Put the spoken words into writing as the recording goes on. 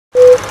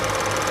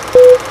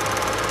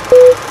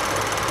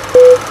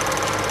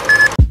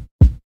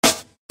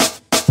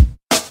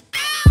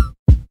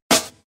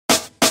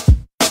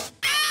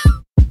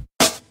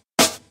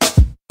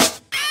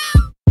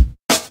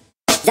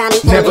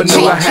Never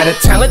knew I had a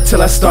talent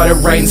till I started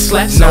writing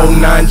slaps. No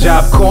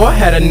 9-job core,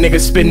 had a nigga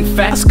spitting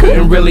fast.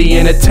 Couldn't really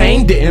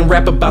entertain, didn't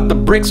rap about the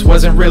bricks.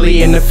 Wasn't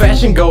really into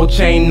fashion, gold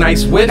chain,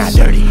 nice whips. Not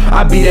dirty.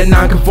 I be that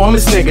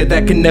non-conformist nigga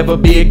that can never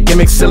be a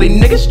gimmick. Silly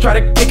niggas try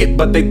to kick it,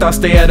 but they thought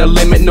stay at a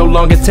limit. No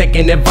longer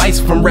taking advice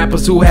from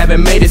rappers who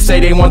haven't made it. Say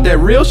they want that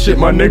real shit,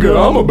 my nigga,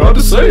 I'm about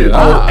to say it.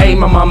 Oh, hey,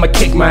 my mama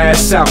kicked my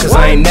ass out, cause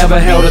I ain't never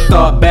held a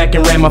thought back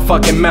and ran my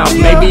fucking mouth.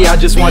 Maybe I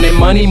just wanted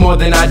money more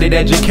than I did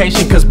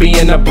education, cause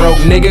being a broke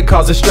nigga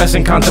causes stress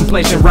and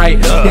contemplation, right?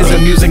 Here's the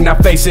music, now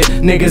face it,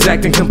 niggas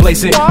acting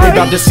complacent. They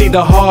about to see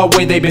the hard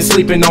way they been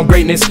sleeping on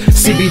greatness.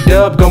 CB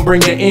Dub gon'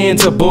 bring an end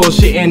to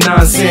bullshit and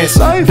nonsense.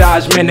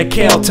 Dodge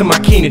Manicale to my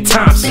Keenan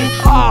Thompson.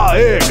 Oh,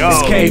 here it goes.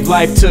 It's cave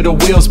life till the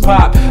wheels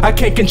pop. I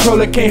can't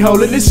control it, can't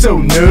hold it, it's so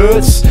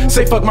nuts.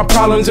 Say fuck my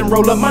problems and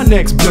roll up my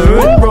next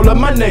blunt. Roll up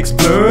my next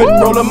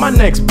blunt. Roll up my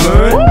next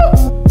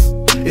blunt.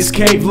 It's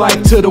cave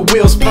life till the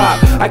wheels pop.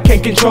 I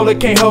can't control it,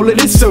 can't hold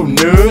it, it's so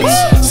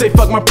nuts. Say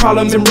fuck my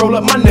problems and roll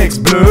up my next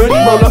blunt.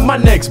 Roll up my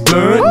next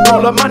blunt.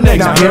 Roll up my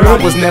next blunt. Now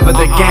hip-hop was never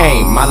the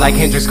game. I like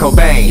Hendrix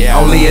Cobain.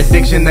 Only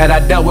addiction that I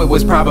dealt with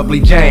was probably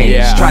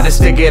James. Tried to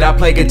stick it, I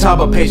play guitar,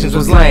 but patience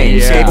was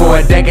lame. Skate for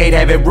a decade,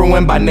 have it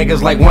ruined by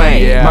niggas like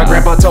Wayne. My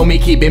grandpa told me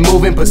keep it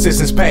moving,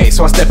 persistence pays.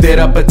 So I stepped it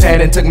up a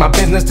tad and took my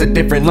business to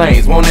different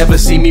lanes. Won't ever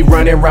see me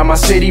running around my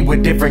city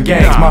with different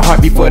gangs. My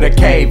heart before the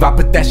cave, I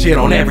put that shit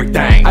on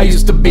everything. I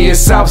used to be a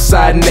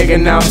Southside nigga,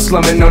 now I'm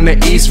slumming on the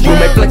East.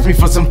 Roommate flexed me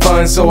for some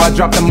fun, so I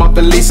dropped him off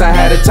the lease. I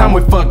had a time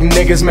with fucking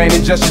niggas, man,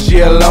 and just this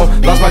year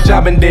alone. Lost my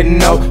job and didn't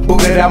know,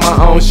 booted out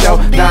my own show.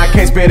 Now I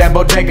can't spit at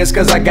bodegas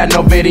cause I got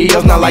no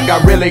videos. Not like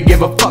I really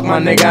give a fuck, my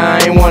nigga,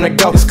 I ain't wanna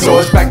go. So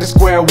it's back to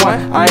square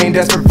one, I ain't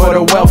desperate for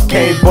the wealth.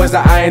 Cave boys, the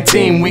iron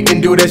team, we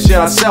can do this shit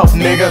ourselves,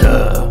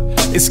 nigga.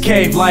 It's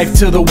cave life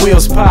till the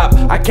wheels pop.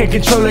 I can't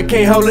control it,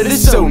 can't hold it,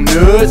 it's so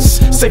nuts.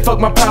 Say fuck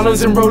my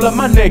problems and roll up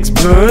my next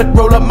blunt.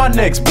 Roll up my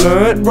next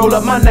blunt. Roll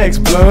up my next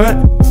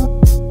blunt.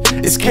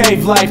 It's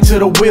cave life till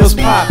the wheels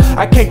pop.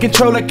 I can't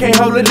control it, can't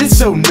hold it, it's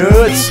so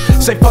nuts.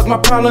 Say fuck my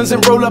problems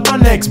and roll up my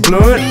next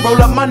blunt. Roll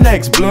up my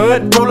next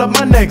blunt. Roll up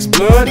my next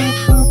blunt.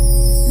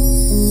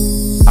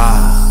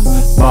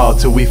 Ball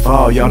till we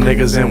fall, y'all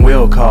niggas and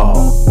will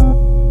call.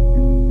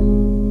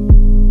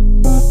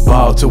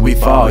 Ball till we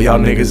fall, y'all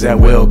niggas that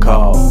will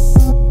call.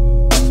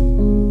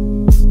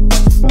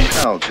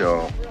 Well,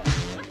 Joe,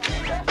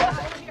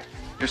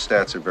 your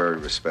stats are very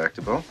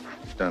respectable.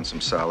 You've done some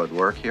solid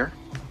work here.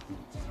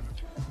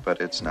 But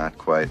it's not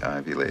quite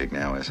Ivy League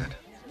now, is it?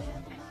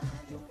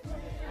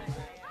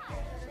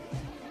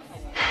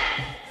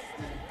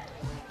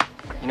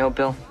 You know,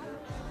 Bill,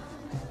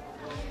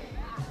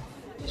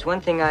 there's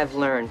one thing I've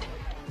learned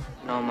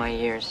in all my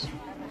years.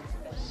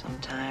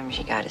 Sometimes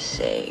you gotta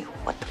say,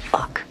 what the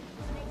fuck?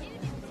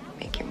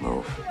 Make your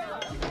move.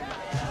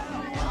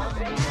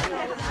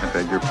 I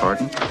beg your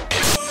pardon?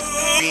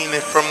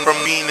 From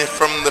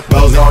the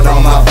Rose on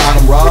my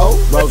bottom row.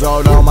 Rose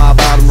on my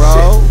bottom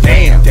row.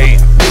 Damn.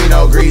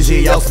 Pino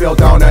greasy, yo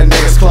spilled on a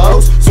nigga's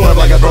clothes. Swerve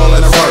like a bull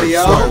in a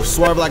rodeo.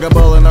 Swerve like a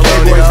bull in a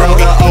rodeo. From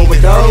the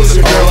overdose,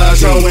 your girl out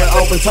showing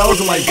open toes.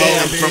 I'm like,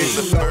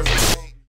 damn.